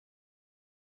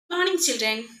morning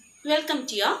children. Welcome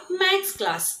to your maths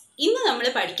class. ഇന്ന് നമ്മൾ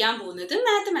പഠിക്കാൻ പോകുന്നത്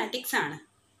mathematics ആണ്.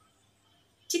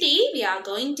 Today we are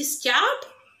going to start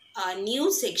a new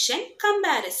section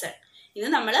comparison. ഇന്ന്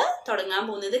നമ്മൾ തുടങ്ങാൻ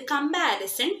പോകുന്നത്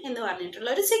comparison എന്ന് പറഞ്ഞിട്ടുള്ള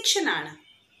ഒരു സെക്ഷൻ ആണ്.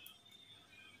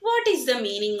 What is the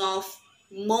meaning of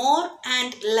more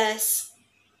and less?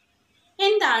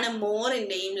 എന്താണ്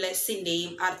moreന്റെയും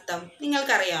lessന്റെയും അർത്ഥം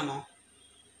നിങ്ങൾക്കറിയാമോ?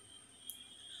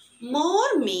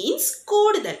 More means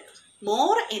കൂടുതൽ.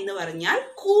 More എന്ന് പറഞ്ഞാൽ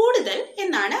കൂടുതൽ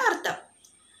എന്നാണ് അർത്ഥം.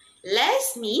 Less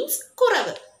means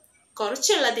കുറവ്.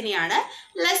 കുറച്ചുള്ളതിനെയാണ്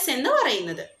less എന്ന്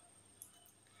പറയുന്നത്.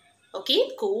 ഓക്കെ,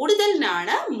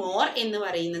 കൂടുതലിനാണ് more എന്ന്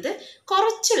പറയുന്നത്,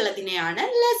 കുറച്ചുള്ളതിനെയാണ്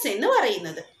less എന്ന്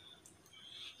പറയുന്നത്.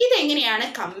 ഇതെങ്ങനെയാണ്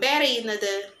കമ്പയർ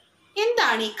ചെയ്യുന്നത്?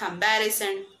 എന്താണ് ഈ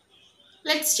കമ്പാരിസൺ?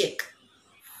 Let's check.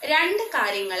 രണ്ട്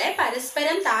കാര്യങ്ങളെ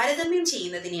പരസ്പരം താരതമ്യം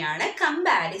ചെയ്യുന്നതിനെയാണ്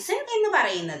കമ്പാരിസൺ എന്ന്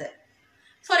പറയുന്നത്.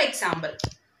 ഫോർ എക്സാമ്പിൾ,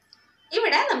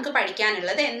 ഇവിടെ നമുക്ക്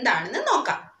പഠിക്കാനുള്ളത് എന്താണെന്ന്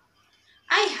നോക്കാം.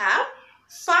 I have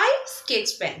 5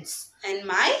 sketch pens in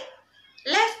my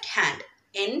left hand.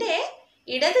 എൻ്റെ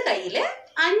ഇടത് കയ്യിൽ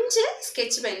 5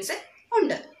 sketch pens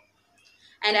ഉണ്ട്.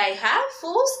 And I have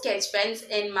 4 sketch pens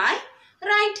in my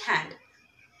right hand.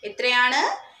 എത്രയാണ്?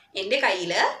 എൻ്റെ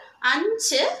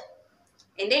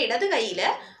ഇടത് കയ്യിൽ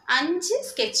 5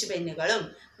 സ്കെച്ച് പെന്നുകളും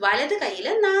വലത് കയ്യിൽ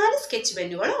 4 സ്കെച്ച്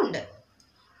പെന്നുകളും ഉണ്ട്.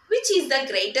 Which is the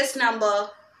greatest number?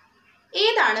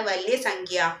 ഏതാണ് വലിയ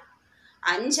സംഖ്യ?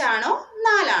 5 ആണോ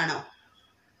 4 ആണോ?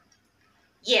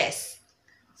 Yes,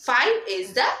 5 is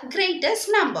the greatest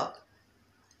number.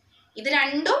 ഇത്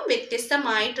രണ്ടും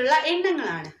വ്യത്യസ്തമായിട്ടുള്ള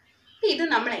എണ്ണങ്ങളാണ്. ഇത്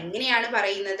നമ്മൾ എങ്ങനെയാണ്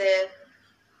പറയുന്നത്?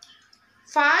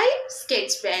 5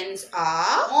 sketch pens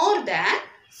are more than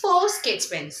 4 sketch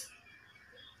pens.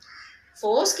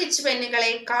 4 sketch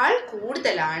പെന്നുകളേക്കാൾ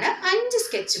കൂടുതലാണ് 5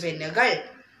 സ്കെച്ച് പെന്നുകൾ.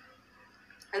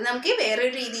 അത് നമുക്ക്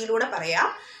വേറൊരു രീതിയിലൂടെ പറയാം.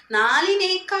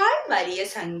 4നേക്കാൾ വലിയ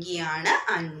സംഖ്യയാണ്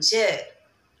 5.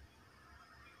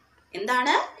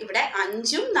 എന്താണ് ഇവിടെ?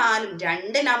 5ഉം 4ഉം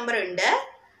രണ്ട് നമ്പർ ഉണ്ട്.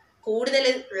 കൂടുതൽ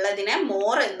ഉള്ളതിനെ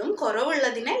മോർ എന്നും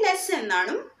കുറവുള്ളതിനെ ലെസ്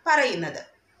എന്നാണ് പറയുന്നത്.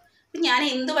 ഞാൻ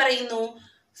എന്ത് പറയുന്നു?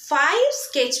 5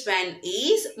 sketch pen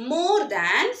is more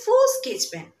than 4 sketch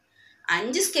pen.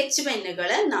 5 sketch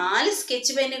പെന്നുകൾ 4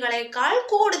 sketch പെന്നുകളേക്കാൾ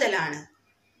കൂടുതലാണ്.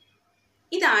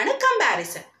 ഇതാണ്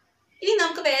കമ്പാരിസൺ. ഇനി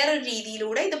നമുക്ക് വേറൊരു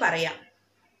രീതിയിലൂടെ ഇത് പറയാം.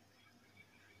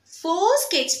 4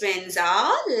 sketch pens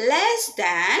are less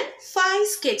than 5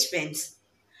 sketch pens.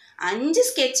 5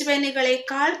 sketch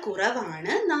പെന്നുകളേക്കാൾ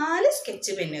കുറവാണ് 4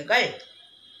 സ്കെച്ച് പെന്നുകൾ.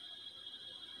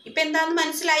 ഇപ്പൊ എന്താന്ന്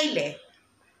മനസ്സിലായില്ലേ?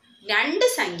 രണ്ട്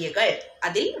സംഖ്യകൾ,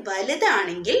 അതിൽ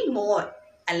വലുതാണെങ്കിൽ മോർ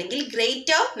അല്ലെങ്കിൽ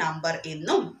ഗ്രേറ്റർ നമ്പർ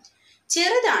എന്നും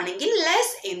ചെറുതാണെങ്കിൽ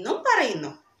ലെസ് എന്നും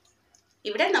പറയുന്നു.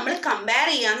 ഇവിടെ നമ്മൾ കമ്പയർ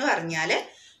ചെയ്യാന്ന് പറഞ്ഞാൽ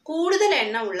കൂടുതൽ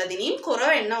എണ്ണം ഉള്ളതിനെയും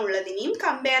കുറവ് എണ്ണം ഉള്ളതിനെയും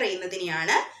കമ്പയർ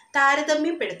ചെയ്യുന്നതിനെയാണ്,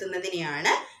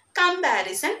 താരതമ്യപ്പെടുത്തുന്നതിനെയാണ്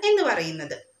കമ്പാരിസൺ എന്ന്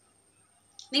പറയുന്നത്.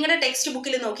 നിങ്ങളുടെ ടെക്സ്റ്റ്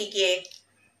ബുക്കിൽ നോക്കിക്കേ.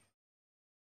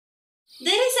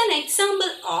 There is an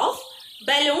example of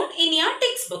balloon in your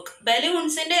textbook.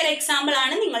 ബലൂൺസിന്റെ ഒരു എക്സാമ്പിൾ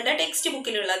ആണ് നിങ്ങളുടെ ടെക്സ്റ്റ്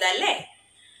ബുക്കിലുള്ളത് അല്ലേ?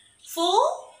 4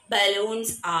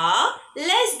 balloons are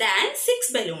less than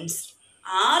 6 balloons.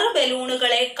 6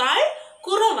 ബലൂണുകളേക്കാൾ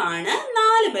കുറവാണ്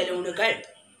 4 ബലൂണുകൾ.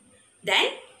 Then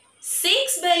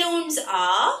 6 balloons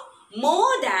are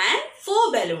more than 4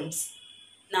 balloons.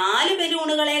 4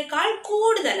 ബലൂണുകളേക്കാൾ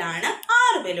കൂടുതലാണ്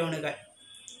 6 ബലൂണുകൾ.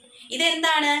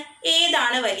 ഇതെന്താണ്?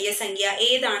 ഏതാണ് വലിയ സംഖ്യ,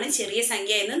 ഏതാണ് ചെറിയ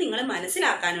സംഖ്യ എന്ന് നിങ്ങൾ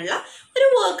മനസ്സിലാക്കാനുള്ള ഒരു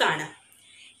വർക്കാണ്.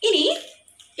 ഇനി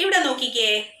ഇവിടെ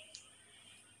നോക്കിക്കേ.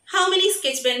 How many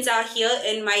sketch pens are here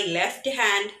in my left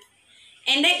hand?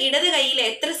 എൻ്റെ ഇടത് കയ്യിൽ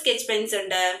എത്ര സ്കെച്ച് പെൻസ്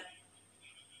ഉണ്ട്?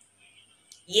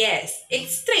 Yes,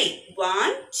 it's 3.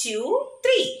 1, 2,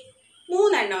 3.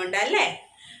 3 എണ്ണം ഉണ്ട് അല്ലേ?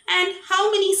 And how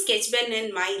many sketch pen in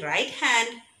my right hand?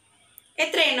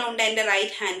 എത്ര എണ്ണം ഉണ്ട് എൻ്റെ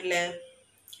റൈറ്റ് ഹാൻഡിൽ?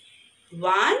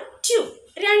 1, 2.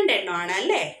 2 എണ്ണമാണ്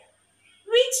അല്ലേ?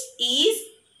 Which is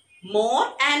more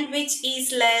and which is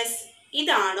less?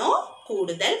 ഇതാണോ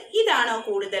കൂടുതൽ, ഇതാണോ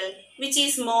കൂടുതൽ? Which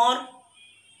is more?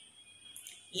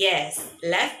 Yes,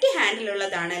 left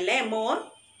ഹാൻഡിലുള്ളതാണല്ലേ more.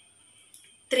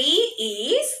 3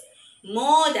 is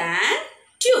more than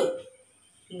 2.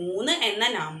 3 എന്ന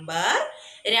നമ്പർ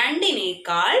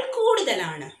 2നേക്കാൾ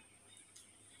കൂടുതലാണ്.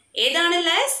 ഏതാണ്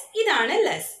ലെസ്? ഇതാണ്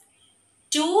ലെസ്.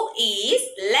 2 is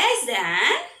less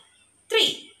than 3.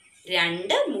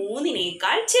 2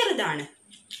 3നേക്കാൾ ചെറുതാണ്.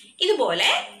 ഇതുപോലെ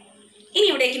ഇനി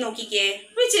ഇവിടേക്ക് നോക്കിക്കേ.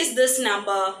 Which is this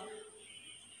number?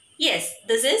 Yes,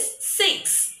 this is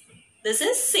 6. This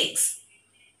is 6.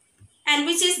 And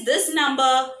which is this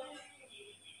number?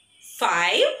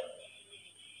 5.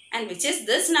 And which is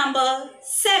this number?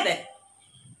 7.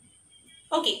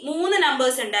 Okay, 3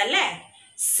 numbers ഉണ്ട് അല്ലേ?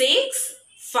 6,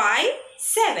 5,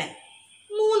 7.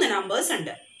 3 നമ്പേഴ്സ്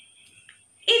ഉണ്ട്.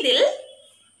 ഇതിൽ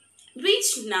which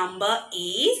number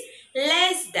is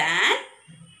less than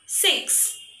 6?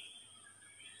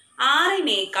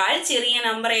 6-നേക്കാൾ ചെറിയ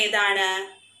നമ്പർ ഏതാണ്?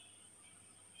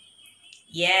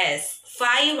 Yes,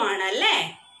 5 ആണല്ലേ.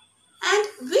 And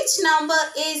which number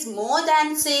is more than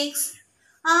 6?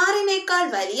 6-നേക്കാൾ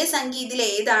വലിയ സംഖ്യ ഇതിൽ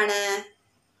ഏതാണ്?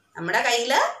 നമ്മുടെ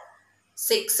കയ്യിൽ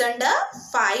 6 ഉണ്ട്,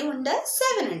 5 ഉണ്ട്,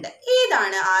 7 ഉണ്ട്.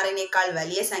 ഏതാണ് 6-നേക്കാൾ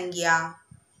വലിയ സംഖ്യ?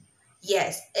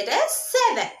 Yes, it is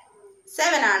 7.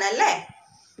 7 ആണല്ലേ.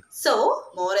 സോ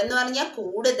മോർ എന്ന് പറഞ്ഞാൽ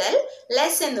കൂടുതൽ,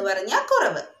 ലെസ് എന്ന് പറഞ്ഞാൽ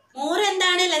കുറവ്. മോർ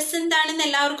എന്താണ്, ലെസ് എന്താണെന്ന്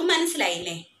എല്ലാവർക്കും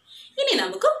മനസ്സിലായില്ലേ? ഇനി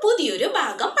നമുക്ക് പുതിയൊരു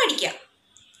ഭാഗം പഠിക്കാം.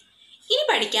 ഇനി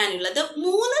പഠിക്കാനുള്ളത്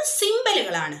 3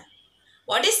 സിംബലുകളാണ്.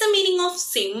 What is the meaning of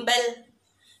symbol?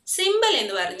 Symbol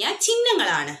എന്ന് പറഞ്ഞാൽ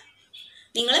ചിഹ്നങ്ങളാണ്.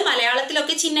 നിങ്ങൾ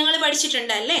മലയാളത്തിലൊക്കെ ചിഹ്നങ്ങൾ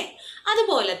പഠിച്ചിട്ടുണ്ടല്ലേ?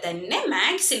 അതുപോലെ തന്നെ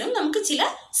മാത്സിലും നമുക്ക് ചില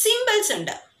സിംബൽസ്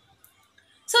ഉണ്ട്.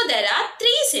 So there are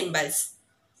 3 symbols.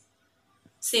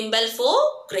 Symbol for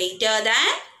greater than,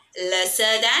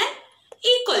 lesser than,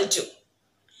 equal to.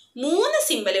 3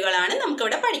 സിംബലുകളാണ്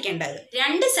നമുക്കിവിടെ പഠിക്കേണ്ടത്.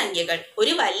 2 സംഖ്യകൾ,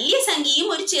 ഒരു വലിയ സംഖ്യയും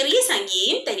ഒരു ചെറിയ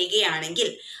സംഖ്യയും തരികയാണെങ്കിൽ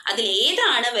അതിൽ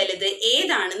ഏതാണ് വലുത്,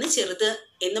 ഏതാണെന്ന് ചെറുത്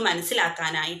എന്ന്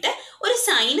മനസ്സിലാക്കാനായിട്ട് ഒരു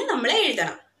സൈന് നമ്മൾ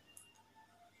എഴുതണം.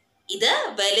 ഇത്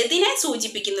വലുതിനെ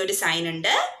സൂചിപ്പിക്കുന്ന ഒരു സൈൻ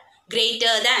ഉണ്ട്,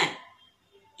 ഗ്രേറ്റർ ദാൻ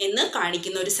എന്ന്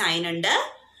കാണിക്കുന്ന ഒരു സൈൻ ഉണ്ട്,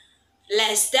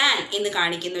 ലെസ് ദാൻ എന്ന്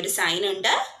കാണിക്കുന്ന ഒരു സൈൻ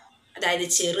ഉണ്ട്, അതായത്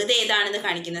ചെറുത് ഏതാണെന്ന്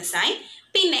കാണിക്കുന്ന സൈൻ.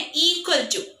 പിന്നെ ഈക്വൽ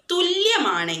ടു,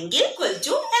 തുല്യമാണെങ്കിൽ ഈക്വൽ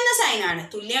ടു എന്ന സൈൻ ആണ്.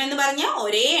 തുല്യം എന്ന് പറഞ്ഞാൽ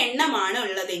ഒരേ എണ്ണമാണ്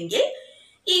ഉള്ളതെങ്കിൽ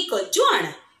ഈക്വൽ ടു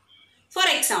ആണ്. ഫോർ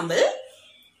എക്സാമ്പിൾ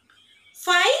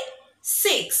 5,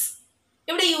 6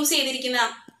 ഇവിടെ യൂസ് ചെയ്തിരിക്കുന്ന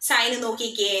സൈൻ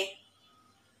നോക്കിക്കേ.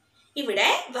 ഇവിടെ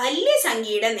വലിയ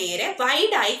സംഖ്യയുടെ നേരെ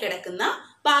വൈഡായി കിടക്കുന്ന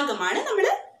ഭാഗമാണ് നമ്മൾ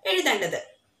എഴുതേണ്ടത്.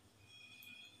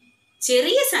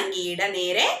 ചെറിയ സംഖ്യയുടെ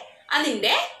നേരെ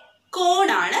അതിൻ്റെ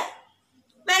കോണാണ്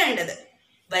വരേണ്ടത്.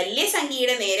 വലിയ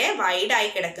സംഖ്യയുടെ നേരെ വൈഡായി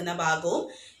കിടക്കുന്ന ഭാഗവും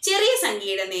ചെറിയ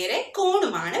സംഖ്യയുടെ നേരെ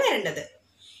കോണുമാണ് വരേണ്ടത്.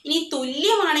 ഇനി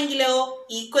തുല്യമാണെങ്കിലോ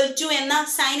ഈക്വൽ ടു എന്ന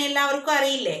സൈൻ എല്ലാവർക്കും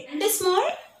അറിയില്ലേ? 2 സ്മോൾ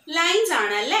ലൈൻസ്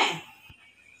ആണ് അല്ലേ?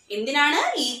 എന്തിനാണ്?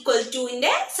 ഈക്വൽ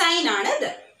ടുവിന്റെ സൈൻ ആണ്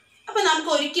ഇത്. അപ്പൊ നമുക്ക്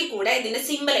ഒരിക്കൽ കൂടെ ഇതിന്റെ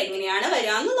സിമ്പിൾ എങ്ങനെയാണ്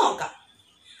വരാന്ന് നോക്കാം.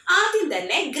 ആദ്യം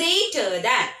തന്നെ ഗ്രേറ്റർ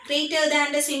ദാൻ. ഗ്രേറ്റർ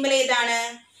ദാന്റെ സിമ്പിൾ ഏതാണ്?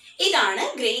 ഇതാണ്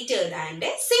ഗ്രേറ്റർ ദാന്റെ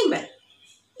സിമ്പിൾ.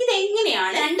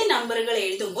 ഇതെങ്ങനെയാണ് 2 നമ്പറുകൾ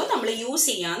എഴുതുമ്പോൾ നമ്മൾ യൂസ്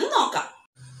ചെയ്യാന്ന് നോക്കാം.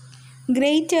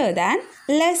 Greater than,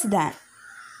 less than.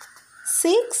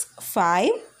 6,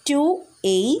 5, 2,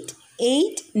 8,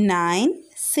 8, 9,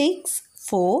 6,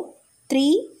 4,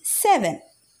 3, 7.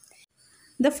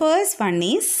 The first one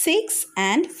is 6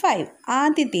 and 5.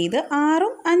 ആദ്യത്തേത്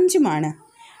 6ഉം 5ഉമാണ്.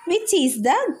 Which is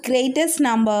the greatest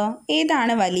number?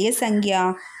 ഏതാണ് വലിയ സംഖ്യ?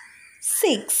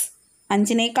 6.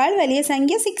 5-നേക്കാൾ വലിയ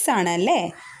സംഖ്യ 6 ആണല്ലേ?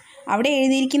 അവിടെ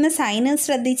എഴുതിയിരിക്കുന്ന സൈന്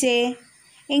ശ്രദ്ധിച്ചേ.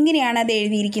 എങ്ങനെയാണ് അത്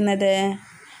എഴുതിയിരിക്കുന്നത്?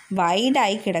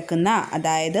 വൈഡായി കിടക്കുന്ന,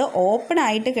 അതായത് ഓപ്പൺ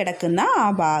ആയിട്ട് കിടക്കുന്ന ആ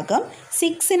ഭാഗം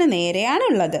 6ന്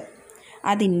നേരെയാണുള്ളത്.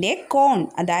 അതിൻ്റെ കോൺ,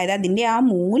 അതായത് അതിൻ്റെ ആ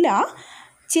മൂല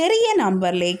ചെറിയ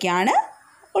നമ്പറിലേക്കാണ്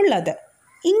ഉള്ളത്.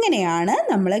 ഇങ്ങനെയാണ്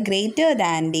നമ്മൾ ഗ്രേറ്റർ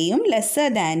ദാൻ്റെയും ലെസ്സർ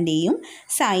ദാൻ്റെയും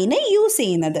സൈന് യൂസ്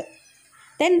ചെയ്യുന്നത്.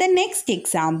 Then the next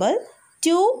example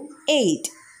 2, 8.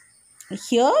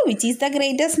 Here which is the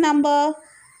greatest number?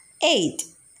 8.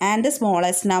 And the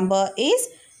smallest number is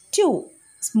 2.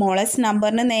 Smallest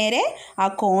നമ്പറിന് നേരെ ആ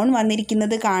കോൺ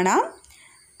വന്നിരിക്കുന്നത് കാണാം.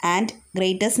 ആൻഡ്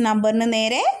ഗ്രേറ്റസ്റ്റ് നമ്പറിന്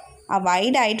നേരെ ആ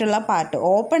വൈഡ് ആയിട്ടുള്ള പാർട്ട്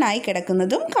ഓപ്പൺ ആയി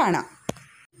കിടക്കുന്നതും കാണാം.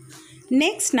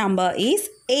 Next number is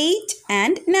 8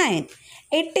 and 9.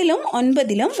 8ലും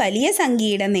 9ലും വലിയ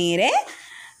സംഖ്യയുടെ നേരെ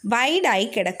വൈഡായി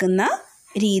കിടക്കുന്ന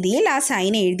രീതിയിൽ ആ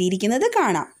സൈൻ എഴുതിയിരിക്കുന്നത്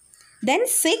കാണാം. Then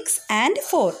 6 and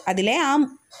 4. അതിലെ ആ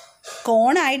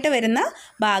കോണായിട്ട് വരുന്ന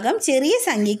ഭാഗം ചെറിയ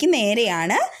സംഖ്യയ്ക്ക്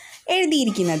നേരെയാണ്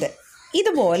എഴുതിയിരിക്കുന്നത്.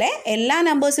 ഇതുപോലെ എല്ലാ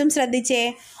നമ്പേഴ്സും ശ്രദ്ധിച്ചേ.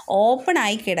 ഓപ്പൺ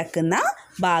ആയി കിടക്കുന്ന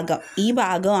ഭാഗം, ഈ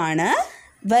ഭാഗമാണ്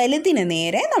വലുതിന്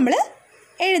നേരെ നമ്മൾ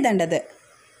എഴുതേണ്ടത്.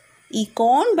 ഈ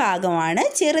കോൺ ഭാഗമാണ്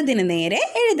ചെറുതിന് നേരെ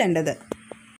എഴുതേണ്ടത്.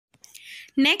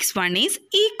 Next one is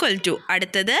equal to.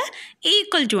 അടുത്തത്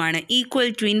ഈക്വൽ ടു ആണ്. ഈക്വൽ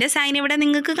ടുവിൻ്റെ സൈൻ ഇവിടെ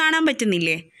നിങ്ങൾക്ക് കാണാൻ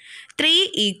പറ്റുന്നില്ലേ?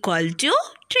 3 =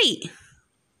 3.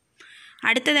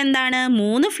 അടുത്തത് എന്താണ്?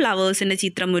 3 ഫ്ലവേഴ്സിൻ്റെ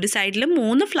ചിത്രം ഒരു സൈഡിലും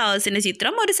 3 ഫ്ലവേഴ്സിൻ്റെ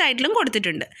ചിത്രം ഒരു സൈഡിലും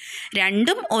കൊടുത്തിട്ടുണ്ട്.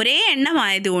 രണ്ടും ഒരേ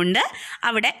എണ്ണമായതുകൊണ്ട്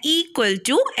അവിടെ ഈക്വൽ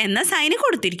ടു എന്ന സൈന്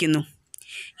കൊടുത്തിരിക്കുന്നു.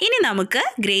 ഇനി നമുക്ക്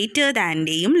ഗ്രേറ്റർ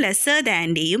ദാൻ്റെയും ലെസ്സർ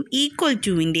ദാൻ്റെയും ഈക്വൽ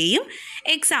ടുവിൻ്റെയും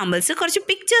എക്സാമ്പിൾസ് കുറച്ച്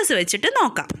പിക്ചേഴ്സ് വെച്ചിട്ട്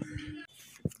നോക്കാം.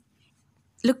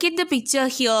 Look at the picture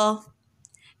here.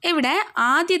 ഇവിടെ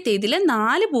ആദ്യത്തേതിൽ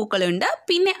 4 പൂക്കളുണ്ട്,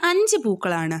 പിന്നെ 5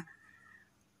 പൂക്കളാണ്.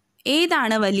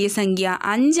 ഏതാണ് വലിയ സംഖ്യ?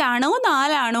 5 ആണോ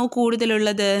 4 ആണോ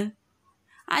കൂടുതലുള്ളത്?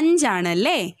 5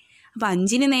 ആണല്ലേ. അപ്പോൾ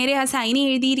 5-ന് നേരെ ആ സൈൻ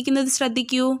എഴുതിയിരിക്കുന്നത്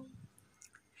ശ്രദ്ധിക്കൂ.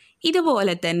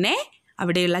 ഇതുപോലെ തന്നെ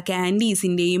അവിടെയുള്ള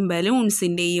ക്യാൻഡീസിൻ്റെയും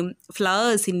ബലൂൺസിൻ്റെയും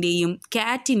ഫ്ലവേഴ്സിൻ്റെയും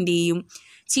ക്യാറ്റിൻ്റെയും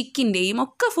ചിക്കിൻ്റെയും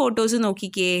ഒക്കെ ഫോട്ടോസ്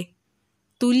നോക്കിക്കേ.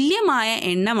 തുല്യമായ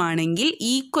എണ്ണമാണെങ്കിൽ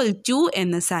ഈക്വൽ ടു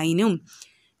എന്ന സൈനും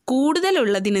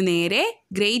കൂടുതലുള്ളതിന് നേരെ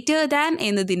ഗ്രേറ്റർ ദാൻ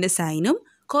എന്നതിൻ്റെ സൈനും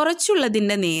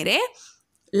കുറച്ചുള്ളതിൻ്റെ നേരെ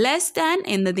ലെസ് ദാൻ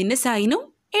എന്നതിൻ്റെ സൈനും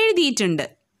എഴുതിയിട്ടുണ്ട്.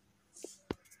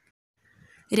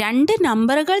 2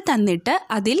 നമ്പറുകൾ തന്നിട്ട്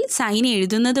അതിൽ സൈൻ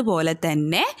എഴുതുന്നത് പോലെ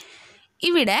തന്നെ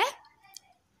ഇവിടെ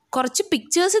കുറച്ച്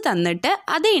പിക്ചേഴ്സ് തന്നിട്ട്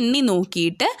അത് എണ്ണി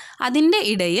നോക്കിയിട്ട് അതിൻ്റെ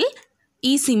ഇടയിൽ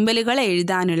ഈ സിമ്പലുകൾ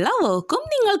എഴുതാനുള്ള വർക്കും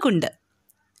നിങ്ങൾക്കുണ്ട്.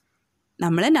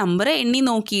 നമ്മൾ നമ്പർ എണ്ണി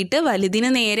നോക്കിയിട്ട് വലുതിന്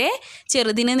നേരെ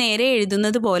ചെറുതിന് നേരെ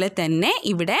എഴുതുന്നത് പോലെ തന്നെ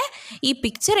ഇവിടെ ഈ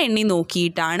പിക്ചർ എണ്ണി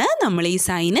നോക്കിയിട്ടാണ് നമ്മൾ ഈ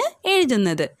സൈന്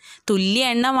എഴുതുന്നത്. തുല്യ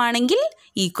എണ്ണമാണെങ്കിൽ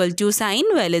ഈക്വൽ ടു സൈൻ,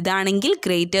 വലുതാണെങ്കിൽ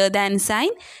ഗ്രേറ്റർ ദാൻ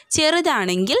സൈൻ,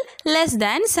 ചെറുതാണെങ്കിൽ ലെസ്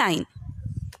ദാൻ സൈൻ.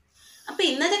 അപ്പോൾ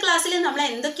ഇന്നത്തെ ക്ലാസ്സിൽ നമ്മൾ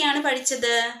എന്തൊക്കെയാണ്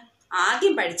പഠിച്ചത്?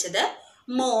 ആദ്യം പഠിച്ചത്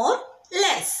more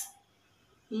less.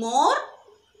 More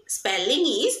spelling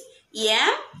is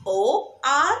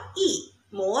MORE.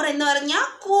 More എന്ന് പറഞ്ഞാൽ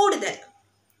കൂടുതൽ.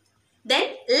 Then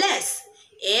less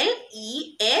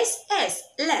LESS.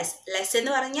 ലെസ്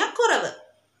എന്ന് പറഞ്ഞാൽ കുറവ്.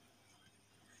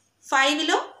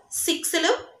 5-ലും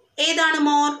 6-ലും ഏതാണ്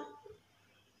മോർ?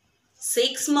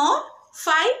 6 more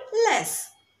 5 less.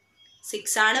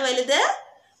 6 ആണ് വലുത്,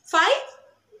 5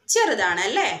 ചെറുതാണ്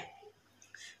അല്ലേ.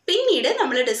 പിന്നീട്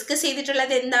നമ്മൾ ഡിസ്കസ്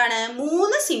ചെയ്തിട്ടുള്ളത് എന്താണ്?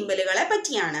 3 സിമ്പലുകളെ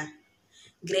പറ്റിയാണ്.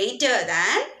 Greater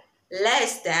than,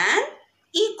 less than,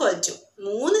 equal to.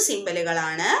 3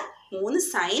 സിമ്പലുകളാണ്, 3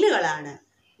 സൈനുകളാണ്,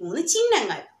 3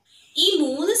 ചിഹ്നങ്ങൾ. ഈ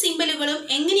 3 സിമ്പലുകളും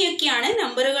എങ്ങനെയൊക്കെയാണ്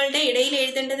നമ്പറുകളുടെ ഇടയിൽ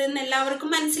എഴുതേണ്ടതെന്ന് എല്ലാവർക്കും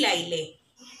മനസ്സിലായില്ലേ?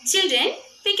 Children,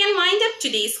 we can wind up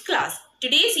today's class.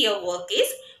 Today's your work is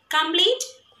complete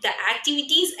the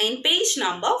activities in page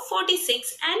number 46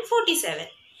 and 47.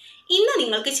 ഇന്ന്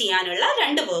നിങ്ങൾക്ക് ചെയ്യാനുള്ള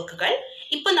 2 വർക്കുകൾ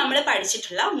ഇപ്പം നമ്മൾ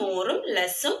പഠിച്ചിട്ടുള്ള മോറും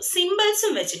ലെസ്സും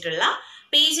സിമ്പിൾസും വെച്ചിട്ടുള്ള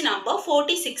പേജ് നമ്പർ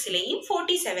 46-ലെയും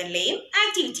 47-ലെയും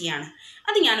ആക്ടിവിറ്റിയാണ്.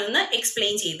 അത് ഞാനൊന്ന്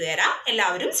എക്സ്പ്ലെയിൻ ചെയ്തു തരാം.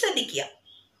 എല്ലാവരും ശ്രദ്ധിക്കുക.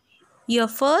 Your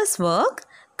first work,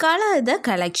 color the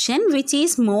collection which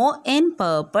is more in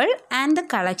purple and the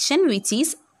collection which is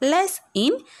less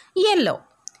in yellow.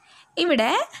 ഇവിടെ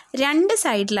 2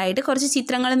 സൈഡിലായിട്ട് കുറച്ച്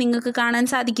ചിത്രങ്ങൾ നിങ്ങൾക്ക് കാണാൻ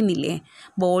സാധിക്കുന്നില്ലേ?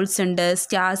 ബോൾസ് ഉണ്ട്,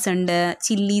 സ്റ്റാർസ് ഉണ്ട്,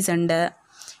 ചില്ലീസ് ഉണ്ട്.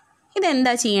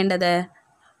 ഇതെന്താ ചെയ്യേണ്ടത്?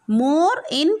 More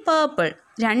in purple.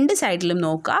 2 സൈഡിലും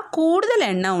നോക്കുക. കൂടുതൽ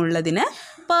എണ്ണം ഉള്ളതിന്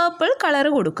പേർപ്പിൾ കളർ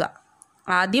കൊടുക്കുക.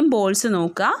 ആദ്യം ബോൾസ്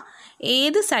നോക്കുക.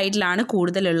 ഏത് സൈഡിലാണ്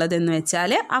കൂടുതലുള്ളതെന്ന്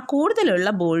വെച്ചാൽ ആ കൂടുതലുള്ള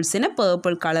ബോൾസിന്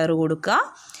പേർപ്പിൾ കളർ കൊടുക്കുക,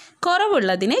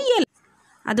 കുറവുള്ളതിന് യെല്ലോ.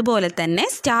 അതുപോലെ തന്നെ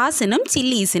സ്റ്റാർസിനും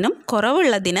ചില്ലീസിനും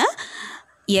കുറവുള്ളതിന്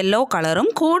യെല്ലോ കളറും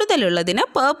കൂടുതലുള്ളതിന്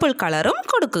പേർപ്പിൾ കളറും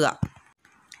കൊടുക്കുക.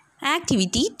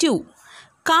 Activity 2,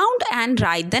 count and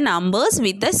write the numbers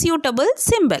with the suitable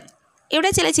simple.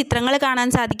 ഇവിടെ ചില ചിത്രങ്ങൾ കാണാൻ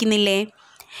സാധിക്കുന്നില്ലേ?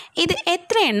 ഇത്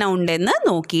എത്ര എണ്ണം ഉണ്ടെന്ന്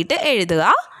നോക്കിയിട്ട് എഴുതുക.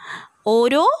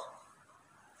 ഓരോ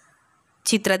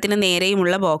ചിത്രത്തിന്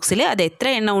നേരെയുമുള്ള ബോക്സിൽ അത് എത്ര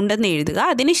എണ്ണം ഉണ്ടെന്ന് എഴുതുക.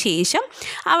 അതിനുശേഷം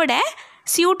അവിടെ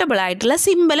സ്യൂട്ടബിൾ ആയിട്ടുള്ള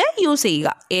സിമ്പിൾ യൂസ് ചെയ്യുക.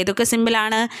 ഏതൊക്കെ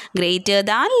സിമ്പിളാണ്? Greater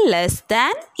than, less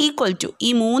than, equal to. ഈ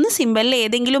 3 സിമ്പിളിൽ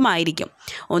ഏതെങ്കിലും ആയിരിക്കും.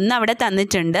 ഒന്ന് അവിടെ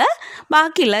തന്നിട്ടുണ്ട്,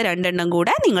 ബാക്കിയുള്ള 2 എണ്ണം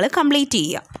കൂടെ നിങ്ങൾ കംപ്ലീറ്റ്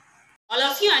ചെയ്യുക. All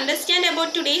of you understand about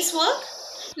today's work?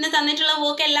 ഇന്ന് തന്നിട്ടുള്ള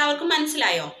വർക്ക് എല്ലാവർക്കും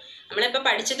മനസ്സിലായോ? നമ്മളിപ്പോൾ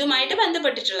പഠിച്ചതുമായിട്ട്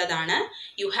ബന്ധപ്പെട്ടിട്ടുള്ളതാണ്.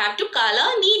 You have to colour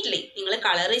neatly. നിങ്ങൾ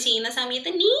കളർ ചെയ്യുന്ന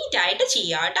സമയത്ത് നീറ്റായിട്ട്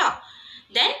ചെയ്യുക കേട്ടോ.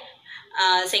 ദെൻ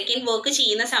സെക്കൻഡ് വർക്ക്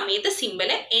ചെയ്യുന്ന സമയത്ത് സിമ്പിൾ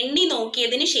എണ്ണി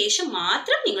നോക്കിയതിന് ശേഷം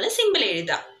മാത്രം നിങ്ങൾ സിമ്പിൾ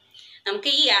എഴുതുക.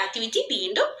 നമുക്ക് ഈ ആക്ടിവിറ്റി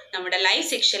വീണ്ടും നമ്മുടെ ലൈവ്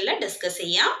സെക്ഷനിൽ ഡിസ്കസ്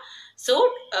ചെയ്യാം. So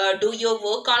do your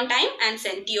work on time and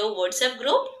send to your WhatsApp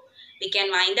group. We can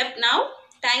wind up now.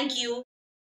 Thank you.